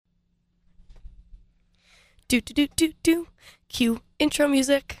Do. Cue intro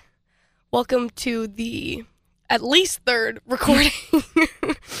music. Welcome to the at least third recording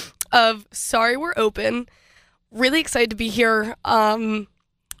of Sorry We're Open. Really excited to be here.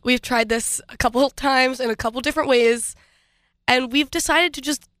 We've tried this a couple of times in a couple different ways, and we've decided to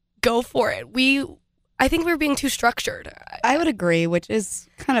just go for it. I think we were being too structured. I would agree, which is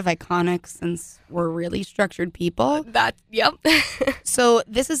kind of iconic since we're really structured people. Yep. So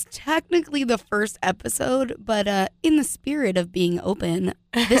this is technically the first episode, but in the spirit of being open,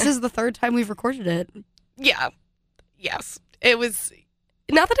 this is the third time we've recorded it. Yeah. Yes. It was,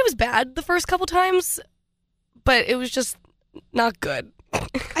 not that it was bad the first couple times, but it was just not good.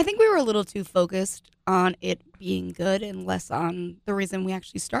 I think we were a little too focused on it being good and less on the reason we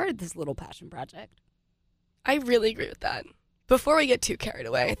actually started this little passion project. I really agree with that. Before we get too carried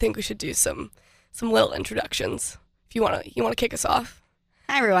away, I think we should do some little introductions. If you want to kick us off.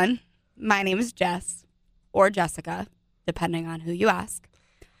 Hi everyone. My name is Jess, or Jessica, depending on who you ask.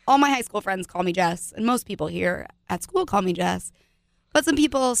 All my high school friends call me Jess, and most people here at school call me Jess. But some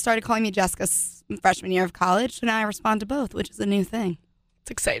people started calling me Jessica freshman year of college, so now I respond to both, which is a new thing. It's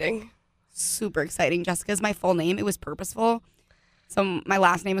exciting. Super exciting. Jessica is my full name. It was purposeful. So my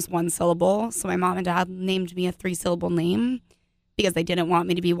last name is one syllable. So my mom and dad named me a 3-syllable name because they didn't want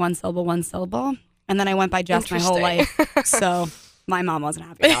me to be one syllable. And then I went by Jess my whole life. So my mom wasn't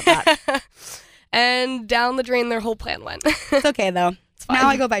happy about that. And down the drain, their whole plan went. It's okay, though. It's fine. Now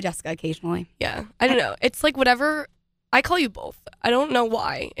I go by Jessica occasionally. Yeah. I don't know. It's like whatever. I call you both. I don't know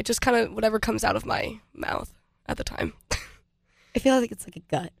why. It just kind of whatever comes out of my mouth at the time. I feel like it's like a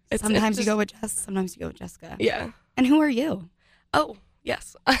gut. Sometimes just, you go with Jess, sometimes you go with Jessica. Yeah. And who are you? Oh,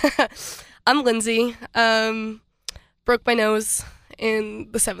 yes. I'm Lindsay. Broke my nose in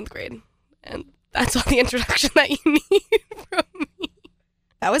the 7th grade. And that's all the introduction that you need from me.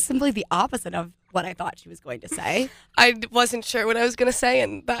 That was simply the opposite of what I thought she was going to say. I wasn't sure what I was going to say,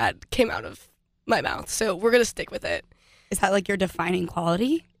 and that came out of my mouth. So we're going to stick with it. Is that like your defining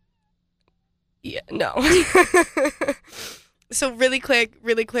quality? Yeah, no. So really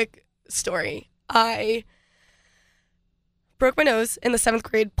quick story. I broke my nose in the 7th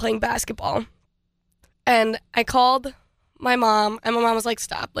grade playing basketball. And I called my mom, and my mom was like,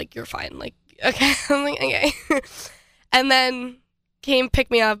 stop, like, you're fine. Like, okay. I'm like, okay. And then came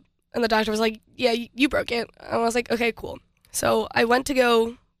pick me up, and the doctor was like, yeah, you broke it. And I was like, okay, cool. So I went to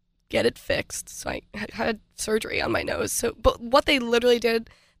go get it fixed. So I had surgery on my nose. But what they literally did,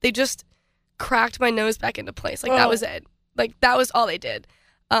 they just cracked my nose back into place. Like, that was it. Like, that was all they did.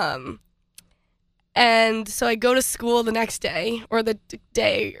 And so I go to school the next day, or the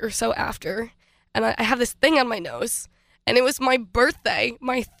day or so after, and I have this thing on my nose, and it was my birthday,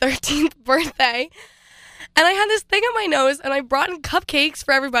 my 13th birthday, and I had this thing on my nose, and I brought in cupcakes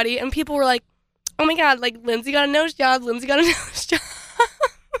for everybody, and people were like, oh my god, like, Lindsay got a nose job, Lindsay got a nose job.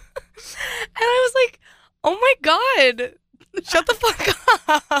 And I was like, oh my god, shut the fuck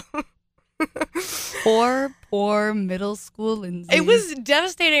up. Poor middle school Lindsay. It was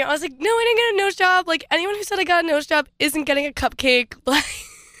devastating. I was like, no, I didn't get a nose job. Like, anyone who said I got a nose job isn't getting a cupcake. Like,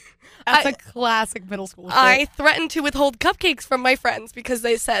 That's a classic middle school shit. I threatened to withhold cupcakes from my friends because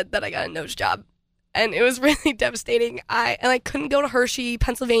they said that I got a nose job. And it was really devastating. I couldn't go to Hershey,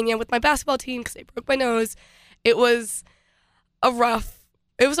 Pennsylvania with my basketball team because they broke my nose. It was a rough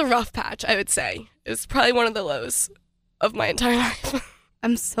patch, I would say. It was probably one of the lows of my entire life.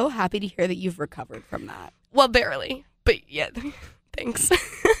 I'm so happy to hear that you've recovered from that. Well, barely. But yeah, thanks.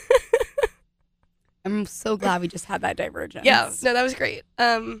 I'm so glad we just had that divergence. Yeah, no, that was great.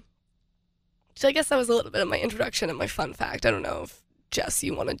 So I guess that was a little bit of my introduction and my fun fact. I don't know if, Jess,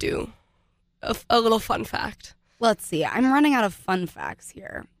 you want to do a little fun fact. Let's see. I'm running out of fun facts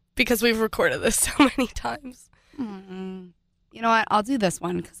here. Because we've recorded this so many times. You know what? I'll do this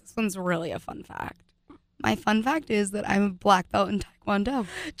one because this one's really a fun fact. My fun fact is that I'm a black belt in Taekwondo.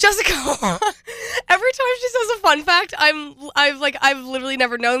 Jessica, every time she says a fun fact, I've literally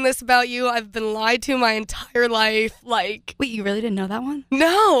never known this about you. I've been lied to my entire life. Like, wait, you really didn't know that one?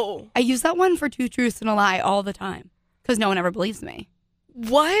 No. I use that one for 2 truths and a lie all the time because no one ever believes me.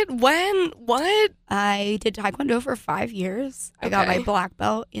 What? When? What? I did Taekwondo for 5 years. I got my black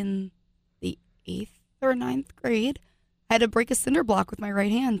belt in the 8th or 9th grade. I had to break a cinder block with my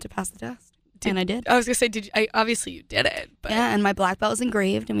right hand to pass the test. And I did. I was going to say, obviously you did it. But yeah, and my black belt is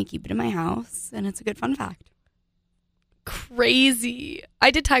engraved, and we keep it in my house, and it's a good fun fact. Crazy.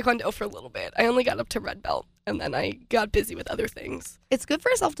 I did Taekwondo for a little bit. I only got up to red belt, and then I got busy with other things. It's good for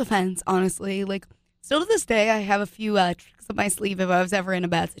self-defense, honestly. Like, still to this day, I have a few tricks up my sleeve if I was ever in a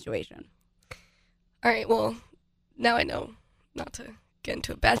bad situation. All right, well, now I know not to get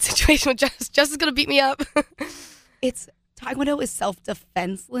into a bad situation with Jess. Jess is gonna beat me up. It's Taekwondo is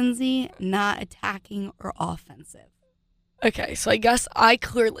self-defense, Lindsay, not attacking or offensive. Okay, so I guess I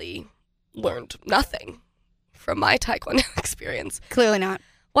clearly learned nothing from my Taekwondo experience. Clearly not.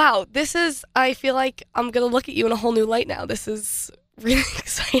 Wow, I feel like I'm gonna look at you in a whole new light now. This is really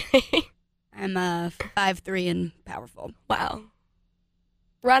exciting. I'm 5'3" and powerful. Wow.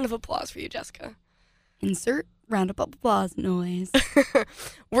 Round of applause for you, Jessica. Insert round of applause noise.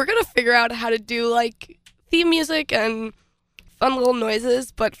 We're gonna figure out how to do like theme music and fun little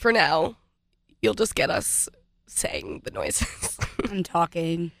noises, but for now, you'll just get us saying the noises. I'm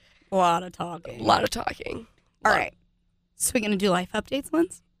talking. A lot of talking. A lot of talking. All right. So we're going to do life updates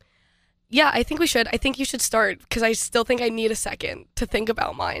once? Yeah, I think we should. I think you should start because I still think I need a second to think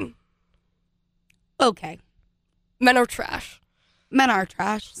about mine. Okay. Men are trash. Men are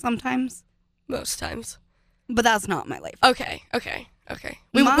trash sometimes. Most times. But that's not my life. Okay.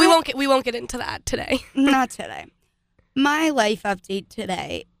 We won't get into that today. Not today. My life update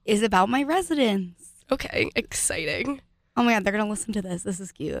today is about my residents. Okay, exciting. Oh my God, they're going to listen to this. This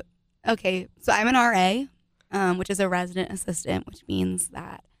is cute. Okay, so I'm an RA, which is a resident assistant, which means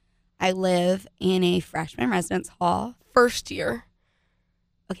that I live in a freshman residence hall. First year.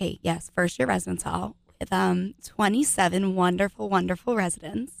 Okay, yes, first year residence hall with 27 wonderful, wonderful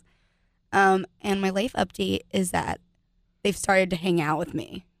residents. And my life update is that they've started to hang out with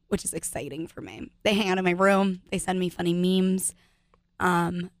me, which is exciting for me. They hang out in my room. They send me funny memes.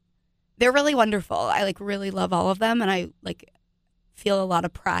 They're really wonderful. I really love all of them, and I feel a lot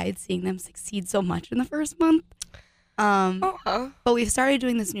of pride seeing them succeed so much in the first month. But we've started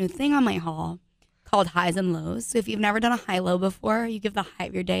doing this new thing on my hall called highs and lows. So if you've never done a high-low before, you give the high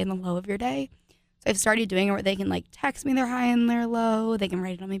of your day and the low of your day. So I've started doing it where they can text me their high and their low. They can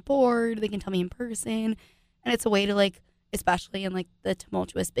write it on my board. They can tell me in person. And it's a way to especially in the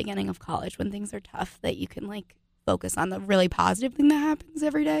tumultuous beginning of college when things are tough, that you can focus on the really positive thing that happens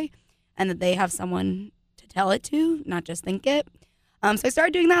every day, and that they have someone to tell it to, not just think it. So I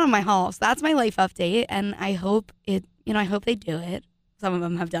started doing that on my hall. So that's my life update, and I hope I hope they do it. Some of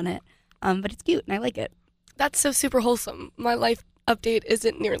them have done it, but it's cute and I like it. That's so super wholesome. My life update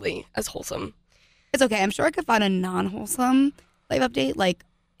isn't nearly as wholesome. It's okay. I'm sure I could find a non-wholesome life update, like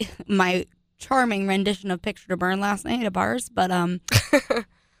my charming rendition of Picture to Burn last night at bars, but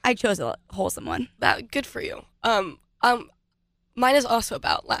I chose a wholesome one. Good for you. Mine is also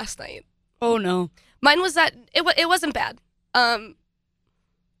about last night. Oh no. Mine was that it wasn't bad.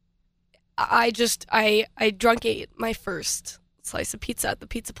 I drunk ate my first slice of pizza at the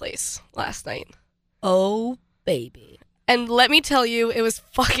pizza place last night. Oh baby. And let me tell you, it was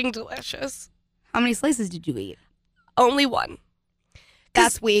fucking delicious. How many slices did you eat? Only one.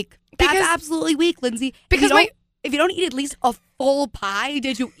 That's weak. That's absolutely weak, Lindsay. Because if you don't eat at least a full pie,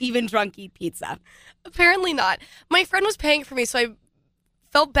 did you even drunk eat pizza? Apparently not. My friend was paying for me, so I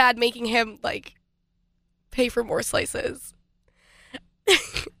felt bad making him pay for more slices.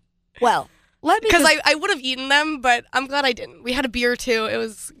 Well, because I would have eaten them, but I'm glad I didn't. We had a beer too. It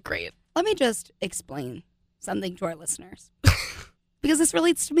was great. Let me just explain something to our listeners because this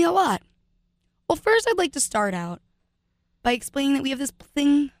relates to me a lot. Well, first I'd like to start out by explaining that we have this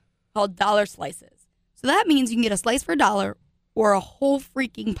thing called dollar slices. So that means you can get a slice for $1 or a whole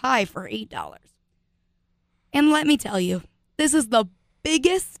freaking pie for $8. And let me tell you, this is the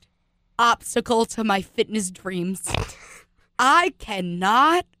biggest obstacle to my fitness dreams. I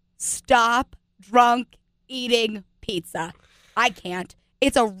cannot stop drunk eating pizza. I can't.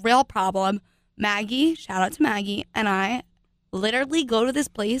 It's a real problem. Maggie, shout out to Maggie, and I literally go to this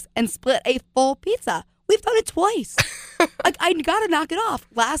place and split a full pizza. We've done it twice. I gotta knock it off.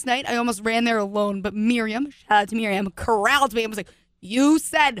 Last night, I almost ran there alone, but Miriam, shout out to Miriam, corralled me and was like, you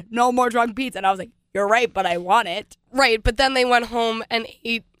said no more drunk pizza. And I was like, you're right, but I want it. Right, but then they went home and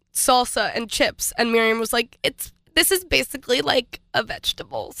ate salsa and chips, and Miriam was like, this is basically like a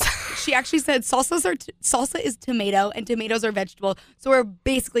vegetables. She actually said salsa is tomato and tomatoes are vegetable. So we're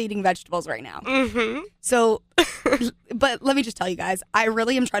basically eating vegetables right now. Mm-hmm. So, but let me just tell you guys, I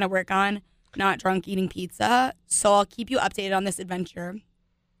really am trying to work on not drunk eating pizza. So I'll keep you updated on this adventure.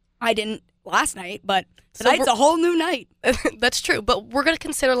 I didn't last night, but tonight's a whole new night. That's true, but we're going to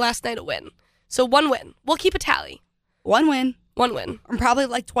consider last night a win. So one win. We'll keep a tally. One win. One win. I'm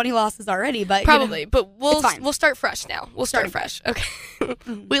probably 20 losses already, but probably. But we'll start fresh now. We'll start Starting fresh. Okay.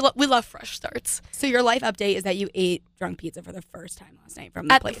 We love fresh starts. So your life update is that you ate drunk pizza for the first time last night from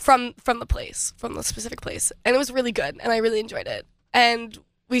the place. From the specific place, and it was really good, and I really enjoyed it. And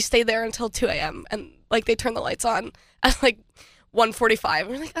we stayed there until 2 a.m. and they turned the lights on at 1:45.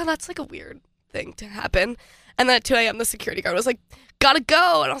 We're like, oh, that's a weird thing to happen. And then at 2 a.m., the security guard was like, gotta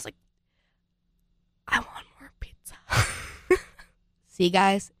go. And I was like, I want more pizza. See,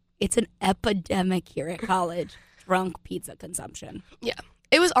 guys, it's an epidemic here at college. Drunk pizza consumption. Yeah.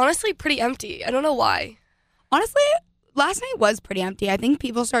 It was honestly pretty empty. I don't know why. Honestly, last night was pretty empty. I think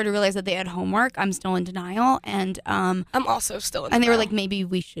people started to realize that they had homework. I'm still in denial. And I'm also still in and they were denial. like, maybe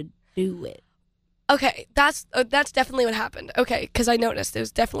we should do it. Okay, that's definitely what happened. Okay, because I noticed it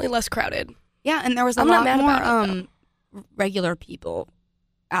was definitely less crowded. Yeah, and there was a I'm not lot mad more about it, regular people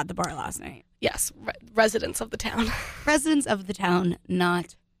at the bar last night. Yes, residents of the town. Residents of the town,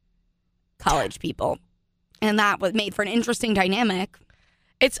 not college people. And that was made for an interesting dynamic.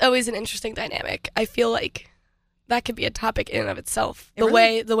 It's always an interesting dynamic. I feel like that could be a topic in and of itself. It The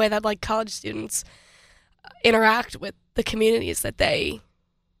really- way that like college students interact with the communities that they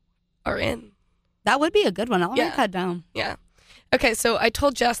are in. That would be a good one. I'll Yeah. write that down. Yeah. Okay, so I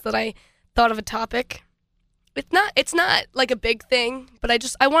told Jess that I thought of a topic. It's not like a big thing, but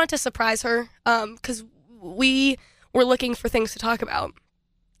I wanted to surprise her because we were looking for things to talk about.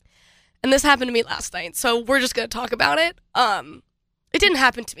 And this happened to me last night, so we're just going to talk about it. It didn't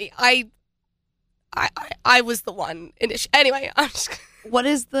happen to me. I was the one anyway, I'm just What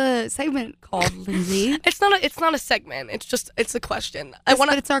is the segment called, Lindsay? It's not a segment. It's a question.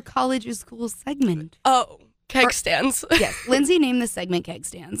 But it's our college or school segment. Keg stands. Yes, Lindsay named the segment Keg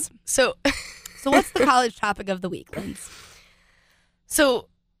Stands. So So what's the college topic of the week, Lindsay? So,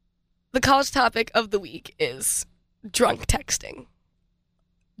 the college topic of the week is drunk texting.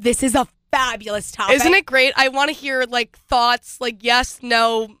 This is a fabulous topic. Isn't it great? I want to hear, like, thoughts, like, yes,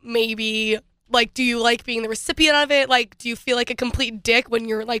 no, maybe. Like, do you like being the recipient of it? Like, do you feel like a complete dick when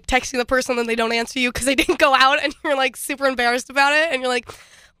you're, like, texting the person and they don't answer you because they didn't go out and you're, like, super embarrassed about it? And you're like,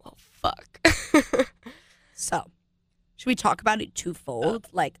 well, fuck. So, should we talk about it twofold?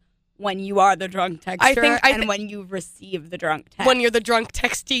 Like, when you are the drunk texter I and when you receive the drunk text. When you're the drunk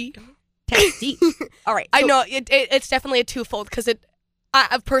textee. Texty. All right. I so- know it's definitely a twofold because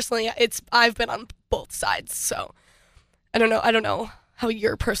I've personally I've been on both sides, so I don't know how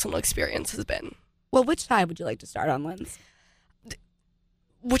your personal experience has been. Well, which side would you like to start on, Linz?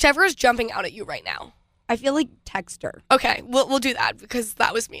 Whichever is jumping out at you right now. I feel like texter. Okay, we'll do that because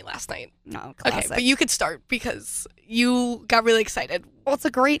that was me last night. No, Okay, classic. but you could start because you got really excited. Well, it's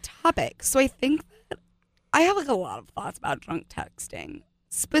a great topic. So I think that I have like a lot of thoughts about drunk texting.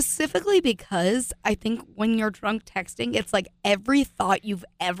 Specifically because I think when you're drunk texting, it's like every thought you've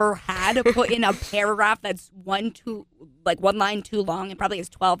ever had put in a paragraph that's one line too long and probably has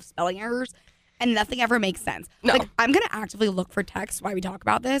 12 spelling errors and nothing ever makes sense. No. Like I'm going to actively look for texts while we talk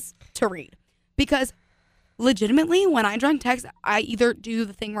about this to read. Because legitimately, when I drunk text, I either do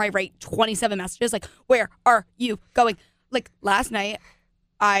the thing where I write 27 messages, like, where are you going? Like last night,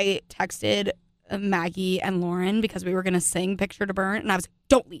 I texted Maggie and Lauren because we were going to sing Picture to Burn. And I was like,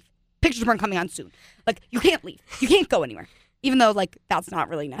 don't leave. Picture to Burn coming on soon. Like, you can't leave. You can't go anywhere. Even though, like, that's not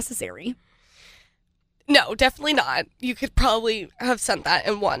really necessary. No, definitely not. You could probably have sent that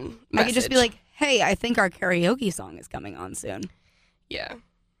in one message. I could just be like, hey, I think our karaoke song is coming on soon. Yeah.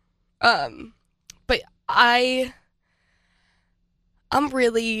 But I'm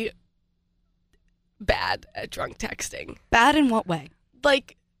really bad at drunk texting. Bad in what way?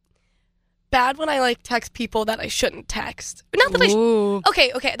 Like, bad when I, like, text people that I shouldn't text. Not that Ooh.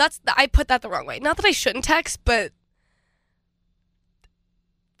 okay, I put that the wrong way. Not that I shouldn't text, but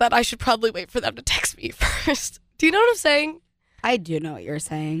that I should probably wait for them to text me first. Do you know what I'm saying? I do know what you're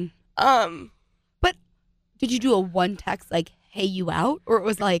saying. But Did you do a one text, like, hey, you out? Or it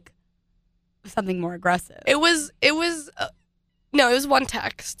was, like, something more aggressive? it was no, it was one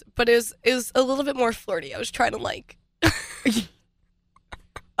text, but it was a little bit more flirty. I was trying to, like,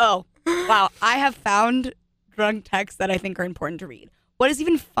 Oh, wow. I have found drunk texts that I think are important to read. What is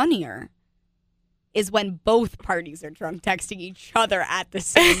even funnier is when both parties are drunk texting each other at the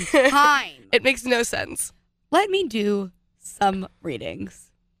same time. It makes no sense. Let me do some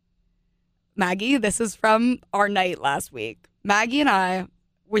readings. Maggie, this is from our night last week. Maggie and I,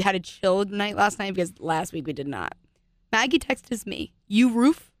 we had a chilled night last night because last week we did not. Maggie texted me, you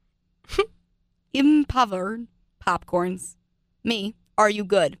roof? Impovered popcorns. Me, are you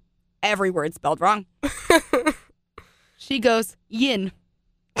good? Every word spelled wrong. She goes, yin.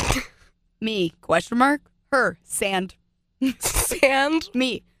 Me, question mark. Her, sand. Sand.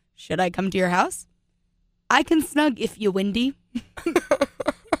 Me, should I come to your house? I can snug if you windy.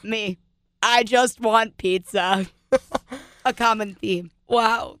 Me, I just want pizza. A common theme.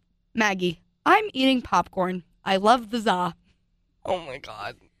 Wow. Maggie, I'm eating popcorn. I love the za. Oh my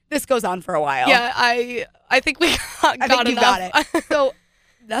god. This goes on for a while. Yeah, I think we got I think you got enough. it. So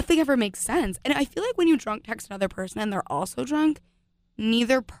nothing ever makes sense. And I feel like when you drunk text another person and they're also drunk,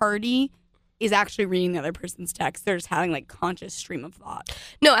 neither party is actually reading the other person's text. They're just having like conscious stream of thought.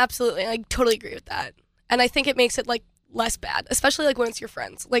 No, absolutely. I totally agree with that. And I think it makes it like less bad, especially like when it's your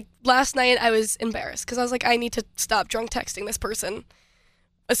friends. Like last night I was embarrassed because I was like, I need to stop drunk texting this person,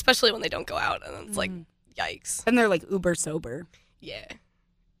 especially when they don't go out. And it's like, yikes. And they're like uber sober. Yeah.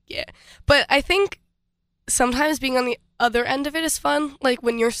 Yeah. But I think sometimes being on the other end of it is fun. Like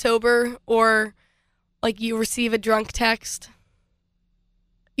when you're sober or like you receive a drunk text.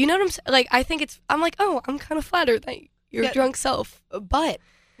 You know what I'm saying? Like, I think I'm like, oh, I'm kind of flattered that your drunk self. But,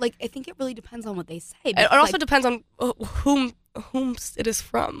 like, I think it really depends on what they say. It also depends on whom it is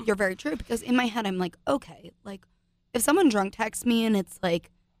from. You're very true. Because in my head, I'm like, okay, like, if someone drunk texts me and it's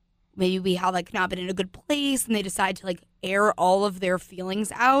like, maybe we have, like, not been in a good place and they decide to, like, air all of their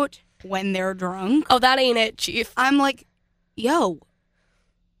feelings out when they're drunk. Oh, that ain't it, Chief. I'm like, yo,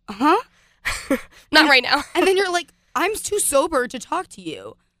 huh? Not right now. And then you're like, I'm too sober to talk to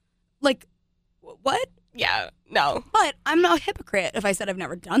you. Like, what? Yeah, no. But I'm not a hypocrite if I said I've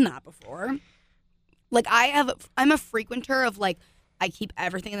never done that before. Like, I'm a frequenter of, like, I keep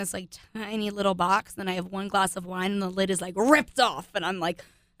everything in this, like, tiny little box. Then I have one glass of wine and the lid is, like, ripped off. And I'm like,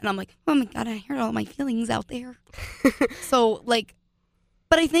 oh, my God, I heard all my feelings out there. So, like,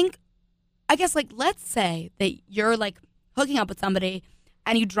 but I guess, like, let's say that you're, like, hooking up with somebody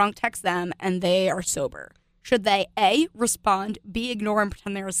and you drunk text them and they are sober. Should they, A, respond, B, ignore and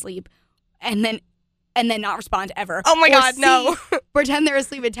pretend they're asleep, and then not respond ever? Oh, my or God, C, no. pretend they're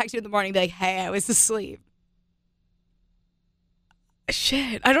asleep and text you in the morning and be like, hey, I was asleep.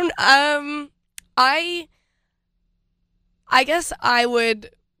 Shit. I don't, I guess I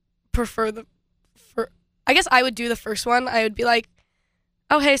would prefer I guess I would do the first one. I would be like,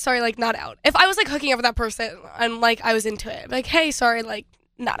 oh, hey, sorry, like, not out. If I was, like, hooking up with that person and, like, I was into it, I'd be like, hey, sorry, like,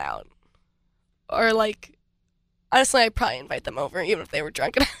 not out. Or, like, honestly, I'd probably invite them over even if they were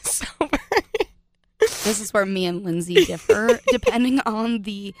drunk and I was sober. This is where me and Lindsay differ. Depending on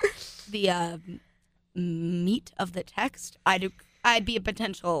the meat of the text, I'd be a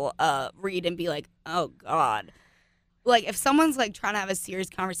potential read and be like, oh, God. Like, if someone's, like, trying to have a serious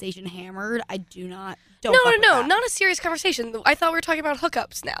conversation hammered, I don't No, that. not a serious conversation. I thought we were talking about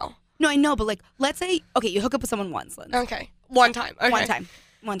hookups now. No, I know, but, like, let's say, okay, you hook up with someone once, Lindsay. Okay. One time. Okay.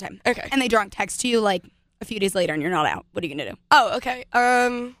 One time. Okay. And they drunk text to you, like, a few days later and you're not out. What are you going to do? Oh, okay.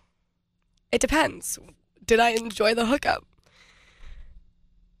 It depends. Did I enjoy the hookup?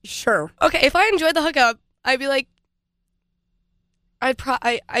 Sure. Okay, if I enjoyed the hookup, I'd be like,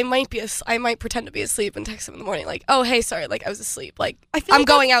 I might pretend to be asleep and text him in the morning, like, oh, hey, sorry, like, I was asleep. Like, I'm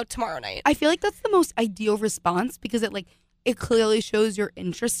going out tomorrow night. I feel like that's the most ideal response because it clearly shows you're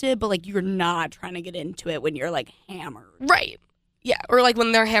interested, but, like, you're not trying to get into it when you're, like, hammered. Right. Yeah, or, like,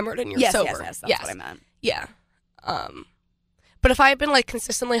 when they're hammered and you're sober. Yes, that's what I meant. Yeah. But if I had been, like,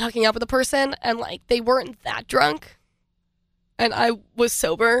 consistently hooking up with a person and, like, they weren't that drunk and I was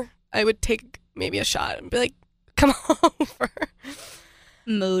sober, I would take maybe a shot and be like, come over.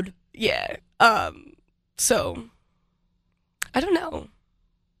 Mood. Yeah. So, I don't know.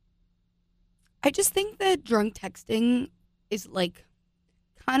 I just think that drunk texting is, like,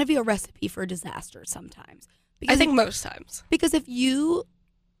 kind of a recipe for disaster sometimes. I think most times. Because if you,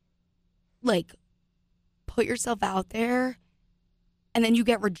 like, put yourself out there and then you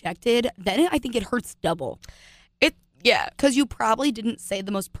get rejected, then I think it hurts double. Yeah. Because you probably didn't say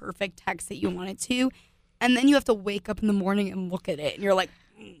the most perfect text that you wanted to, and then you have to wake up in the morning and look at it, and you're like,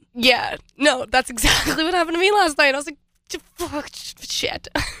 yeah. No, that's exactly what happened to me last night. I was like, fuck, shit.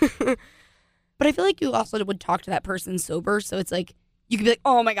 But I feel like you also would talk to that person sober, so it's like, you could be like,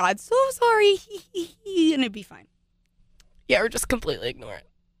 oh my God, so sorry, and it'd be fine. Yeah, or just completely ignore it.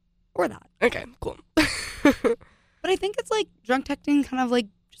 Or that. Okay, cool. But I think it's like drunk texting kind of like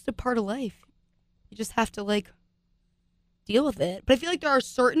just a part of life. You just have to like deal with it. But I feel like there are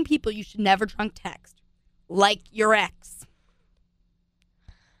certain people you should never drunk text. Like your ex.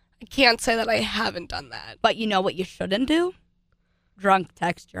 I can't say that I haven't done that. But you know what you shouldn't do? Drunk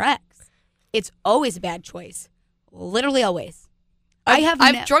text your ex. It's always a bad choice. Literally always.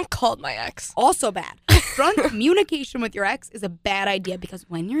 I've drunk called my ex. Also bad. Drunk communication with your ex is a bad idea because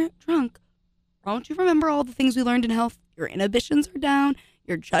when you're drunk, don't you remember all the things we learned in health? Your inhibitions are down,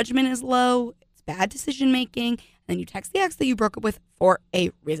 your judgment is low, it's bad decision making, and then you text the ex that you broke up with for a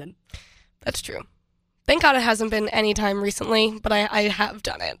reason. That's true. Thank God it hasn't been any time recently, but I have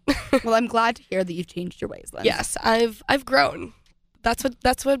done it. Well, I'm glad to hear that you've changed your ways, Lynn. Yes, I've grown. That's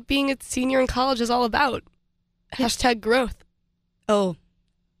what being a senior in college is all about. Hashtag growth. Oh,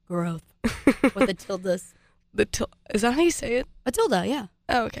 growth. With the tildes. Is that how you say it? A tilde, yeah.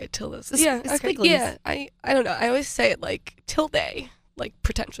 Oh, okay, tildes. It's Yeah, okay. squigglies. Yeah, I don't know. I always say it like tilde, like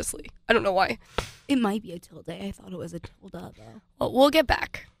pretentiously. I don't know why. It might be a tilde. I thought it was a tilde, though. Well, we'll get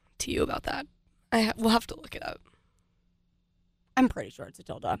back to you about that. We'll have to look it up. I'm pretty sure it's a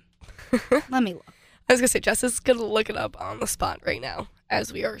tilde. Let me look. I was going to say, Jess is going to look it up on the spot right now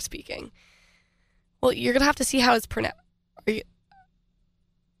as we are speaking. Well, you're going to have to see how it's pronounced.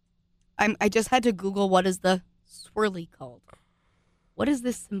 I just had to Google what is the swirly called. What is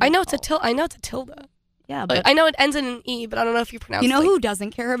this symbol I know it's called? I know it's a tilde. Yeah, Like, but I know it ends in an E, but I don't know if you pronounce you know it. who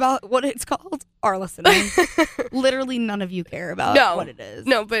doesn't care about what it's called? Our listeners. Literally none of you care about No. what it is.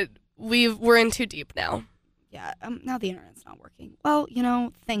 No, but we're in too deep now. Yeah, now the internet's not working. Well,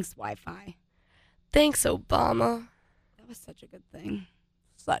 thanks Wi-Fi. Thanks, Obama. That was such a good thing.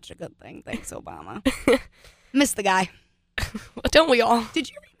 Such a good thing. Thanks, Obama. Miss the guy. Don't we all? Did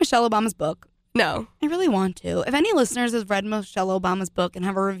you read Michelle Obama's book? No. I really want to. If any listeners has read Michelle Obama's book and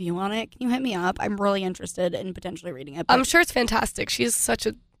have a review on it, can you hit me up? I'm really interested in potentially reading it. I'm sure it's fantastic. She's such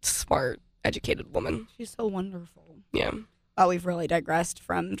a smart, educated woman. She's so wonderful. Yeah. Oh, we've really digressed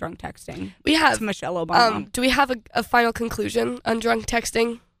from drunk texting We have. to Michelle Obama. Do we have a final conclusion on drunk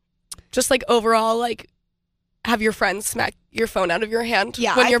texting? Just like overall, like have your friends smack your phone out of your hand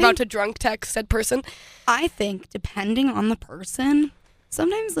Yeah, when I you're about think- to drunk text said person? I think depending on the person,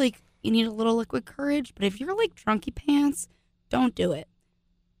 sometimes like you need a little liquid courage, but if you're like drunky pants, don't do it.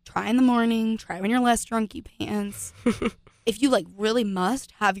 Try in the morning, try when you're less drunky pants. If you like really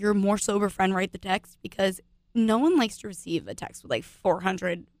must, have your more sober friend write the text because no one likes to receive a text with like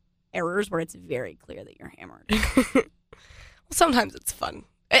 400 errors where it's very clear that you're hammered. Well, sometimes it's fun.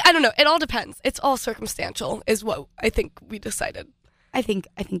 I don't know. It all depends. It's all circumstantial, is what I think we decided. I think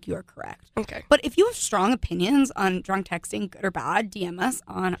you are correct. Okay. But if you have strong opinions on drunk texting, good or bad, DM us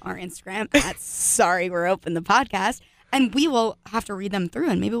on our Instagram at Sorry We're Open the podcast, and we will have to read them through,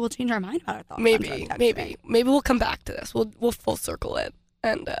 and maybe we'll change our mind about our thoughts. on drunk texting. Maybe we'll come back to this. We'll full circle it,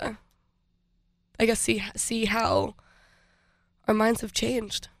 and I guess see how our minds have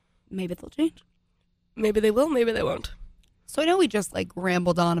changed. Maybe they'll change. Maybe they will. Maybe they won't. So I know we just like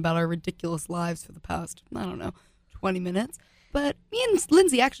rambled on about our ridiculous lives for the past, 20 minutes. But me and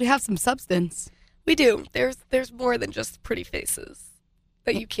Lindsay actually have some substance. We do. There's more than just pretty faces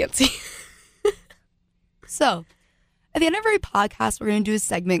that you can't see. So at the end of every podcast, we're going to do a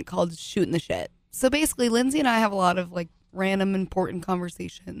segment called Shooting the Shit. So basically, Lindsay and I have a lot of like random important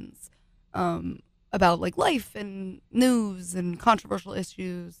conversations about like life and news and controversial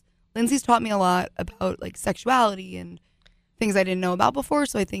issues. Lindsay's taught me a lot about like sexuality and things I didn't know about before,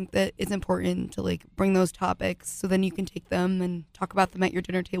 so I think that it's important to like bring those topics so then you can take them and talk about them at your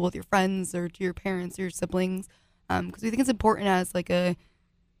dinner table with your friends or to your parents or your siblings, because we think it's important as like a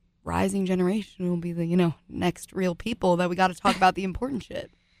rising generation will be the next real people that we got to talk about the important shit.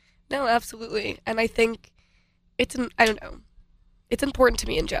 No, absolutely. And I think I don't know. It's important to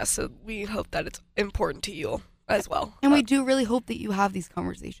me and Jess, so we hope that it's important to you as well. And we do really hope that you have these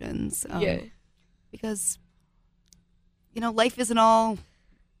conversations. Yeah. Because life isn't all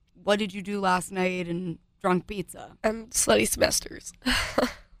what did you do last night and drunk pizza. And slutty semesters.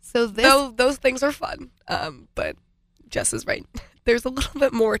 So this Those things are fun. But Jess is right. There's a little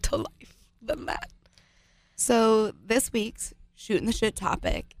bit more to life than that. So this week's Shooting the Shit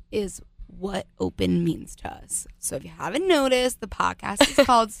topic is what open means to us. So if you haven't noticed, the podcast is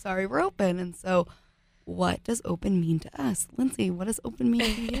called Sorry We're Open. And so what does open mean to us? Lindsay, what does open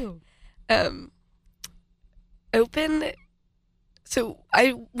mean to you? Open. So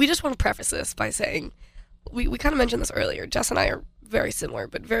we just want to preface this by saying we kind of mentioned this earlier. Jess and I are very similar,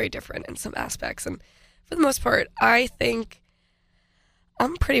 but very different in some aspects. And for the most part, I think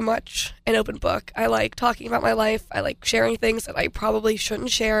I'm pretty much an open book. I like talking about my life. I like sharing things that I probably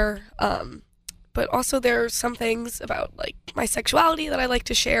shouldn't share. But also there are some things about like my sexuality that I like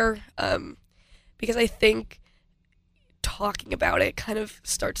to share, because I think talking about it kind of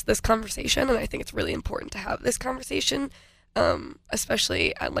starts this conversation, and I think it's really important to have this conversation,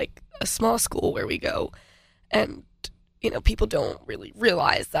 especially at like a small school where we go, and people don't really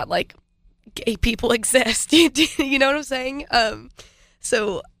realize that like gay people exist. You know what I'm saying?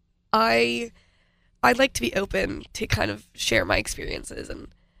 So I'd like to be open to kind of share my experiences and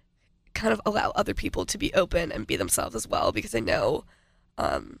kind of allow other people to be open and be themselves as well, because I know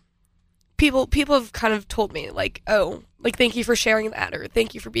people have kind of told me like, oh, like thank you for sharing that, or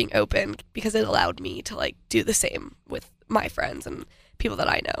thank you for being open, because it allowed me to like do the same with my friends and people that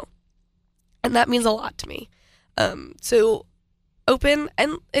I know, and that means a lot to me. So open,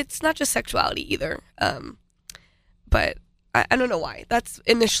 and it's not just sexuality either, but I don't know why that's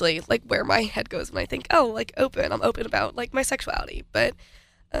initially like where my head goes when I think, oh, like open, I'm open about like my sexuality, but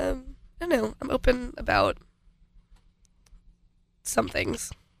I don't know. I'm open about some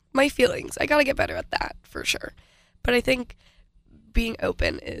things. My feelings. I gotta get better at that for sure. But I think being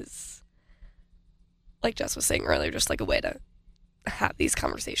open is, like Jess was saying earlier, just like a way to have these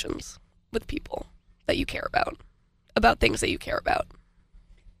conversations with people that you care about things that you care about.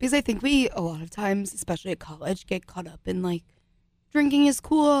 Because I think we, a lot of times, especially at college, get caught up in like drinking is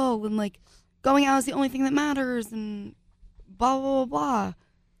cool and like going out is the only thing that matters and blah, blah, blah, blah.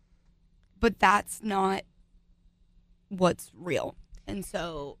 But that's not what's real. And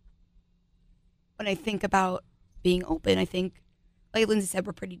so when I think about being open, I think, like Lindsay said,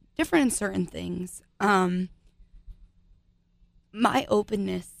 we're pretty different in certain things. My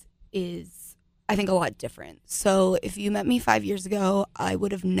openness is, I think, a lot different. So if you met me 5 years ago, I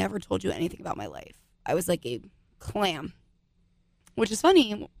would have never told you anything about my life. I was like a clam, which is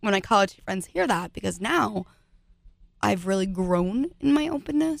funny when my college friends hear that, because now I've really grown in my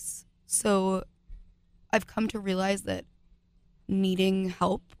openness. So I've come to realize that needing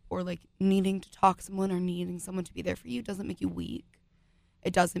help or like needing to talk to someone or needing someone to be there for you doesn't make you weak.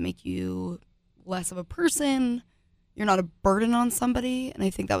 It doesn't make you less of a person. You're not a burden on somebody. And I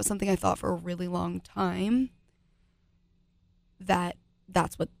think that was something I thought for a really long time,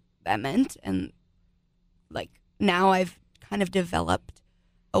 that's what that meant. And like now I've kind of developed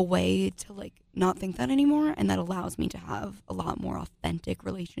a way to like not think that anymore, and that allows me to have a lot more authentic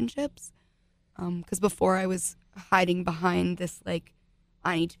relationships. Because before I was hiding behind this like,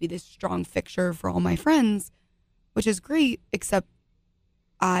 I need to be this strong fixture for all my friends, which is great, except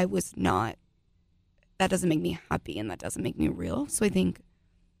I was not, that doesn't make me happy and that doesn't make me real. So I think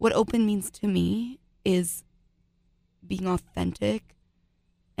what open means to me is being authentic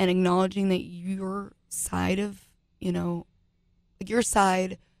and acknowledging that your side of, like your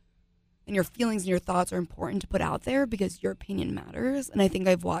side and your feelings and your thoughts are important to put out there because your opinion matters. And I think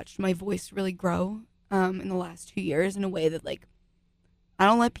I've watched my voice really grow in the last 2 years in a way that like, I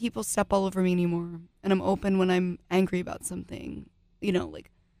don't let people step all over me anymore. And I'm open when I'm angry about something,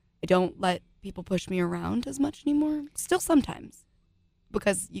 like I don't let people push me around as much anymore. Still sometimes,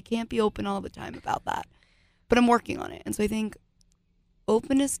 because you can't be open all the time about that. But I'm working on it. And so I think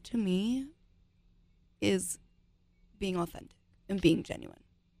openness to me is being authentic and being genuine.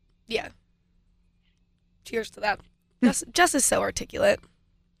 Yeah. Cheers to that. Jess is so articulate.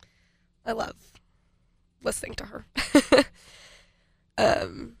 I love listening to her.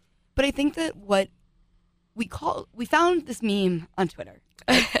 But I think that what we found this meme on Twitter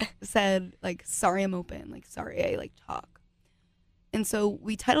that said like, sorry I'm open, like sorry I like talk. And so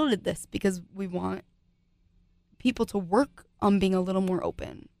we titled it this because we want people to work on being a little more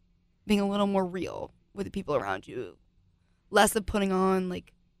open, being a little more real with the people around you, less of putting on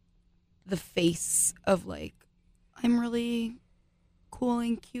like the face of like, I'm really cool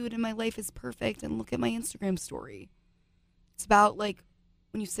and cute and my life is perfect and look at my Instagram story. It's about like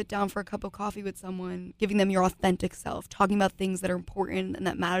when you sit down for a cup of coffee with someone, giving them your authentic self, talking about things that are important and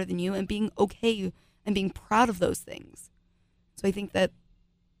that matter than you, and being okay and being proud of those things. So I think that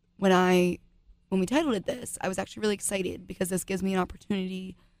when we titled it this, I was actually really excited because this gives me an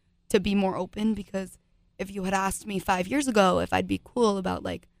opportunity to be more open, because if you had asked me 5 years ago if I'd be cool about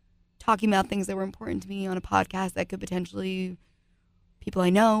like talking about things that were important to me on a podcast that could potentially people I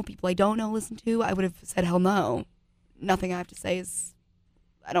know, people I don't know listen to, I would have said hell no. Nothing I have to say is,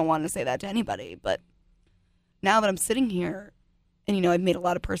 I don't want to say that to anybody. But now that I'm sitting here and, I've made a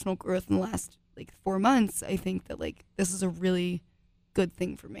lot of personal growth in the last like 4 months, I think that like this is a really good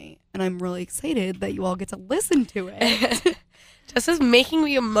thing for me. And I'm really excited that you all get to listen to it. Jess is making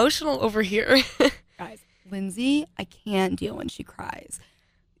me emotional over here. Guys, Lindsay, I can't deal when she cries.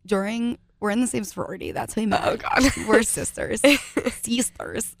 We're in the same sorority. That's how we met. Oh, God. We're sisters.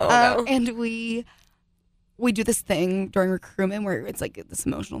 Sisters. Oh, no. And we do this thing during recruitment where it's like this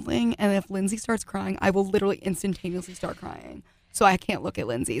emotional thing. And if Lindsay starts crying, I will literally instantaneously start crying. So I can't look at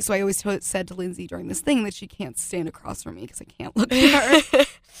Lindsay. So I always said to Lindsay during this thing that she can't stand across from me because I can't look at her.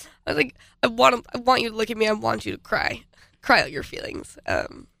 I was like, I want you to look at me. I want you to cry out your feelings.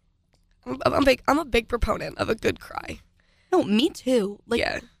 I'm a big proponent of a good cry. No, me too. Like,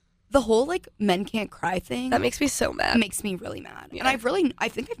 yeah. The whole like men can't cry thing. That makes me so mad. Makes me really mad. Yeah. And I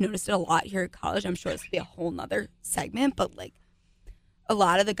think I've noticed it a lot here at college. I'm sure this will be a whole nother segment, but like a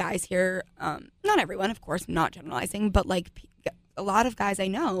lot of the guys here, not everyone, of course, I'm not generalizing, but like a lot of guys I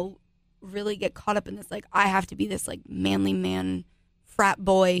know really get caught up in this, like, I have to be this like manly man frat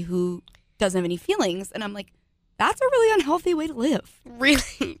boy who doesn't have any feelings. And I'm like, that's a really unhealthy way to live.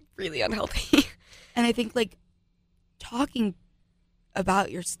 Really, really unhealthy. And I think like talking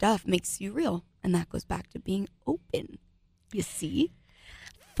about your stuff makes you real, and that goes back to being open. You see?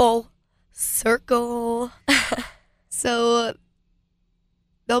 Full circle. So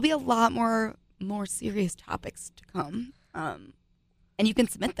there'll be a lot more serious topics to come. And you can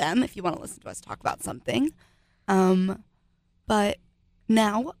submit them if you want to listen to us talk about something. But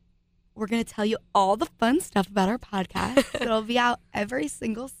now we're going to tell you all the fun stuff about our podcast. It'll be out every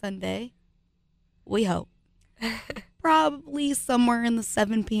single Sunday. We hope. Probably somewhere in the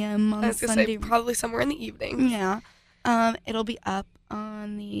 7 p.m. on I was going to Sunday. say probably somewhere in the evening. Yeah. It'll be up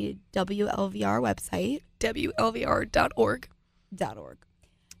on the WLVR website. WLVR.org.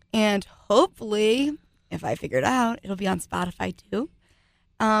 And hopefully, if I figure it out, it'll be on Spotify too.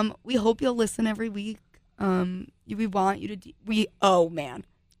 We hope you'll listen every week. We want you to. We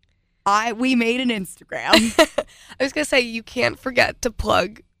made an Instagram. I was going to say, you can't forget to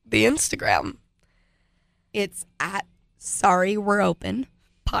plug the Instagram. It's at Sorry We're Open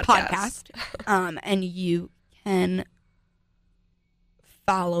Podcast. And you can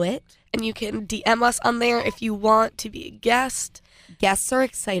follow it. And you can DM us on there if you want to be a guest. Guests are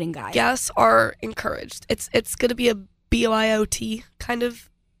exciting, guys. Guests are encouraged. It's going to be a BYOT kind of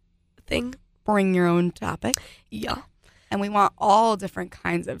thing. Bring your own topic. Yeah. And we want all different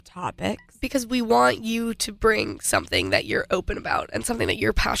kinds of topics. Because we want you to bring something that you're open about and something that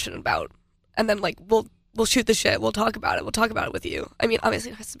you're passionate about. And then, like, we'll shoot the shit. We'll talk about it. We'll talk about it with you. I mean,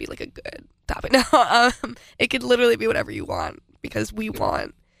 obviously, it has to be, like, a good topic. No, it could literally be whatever you want because we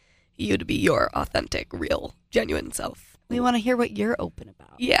want you to be your authentic, real, genuine self. We want to hear what you're open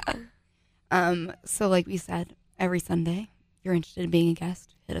about. Yeah. So like we said, every Sunday, if you're interested in being a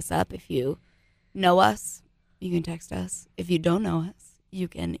guest, hit us up. If you know us, you can text us. If you don't know us, you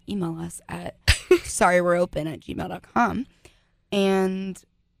can email us at sorrywe'reopen@gmail.com. And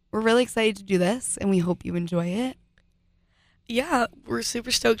we're really excited to do this, and we hope you enjoy it. Yeah, we're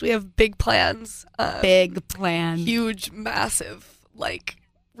super stoked. We have big plans. Big plans. Huge, massive, like,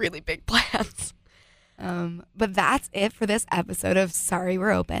 really big plans. But that's it for this episode of Sorry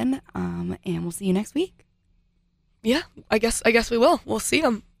We're Open. And we'll see you next week. Yeah, I guess we will. We'll see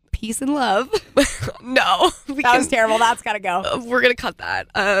them. Peace and love. No. That was terrible. That's got to go. We're going to cut that.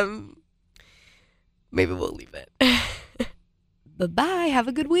 Maybe we'll leave it. Bye-bye. Have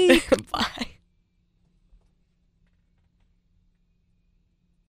a good week. Bye.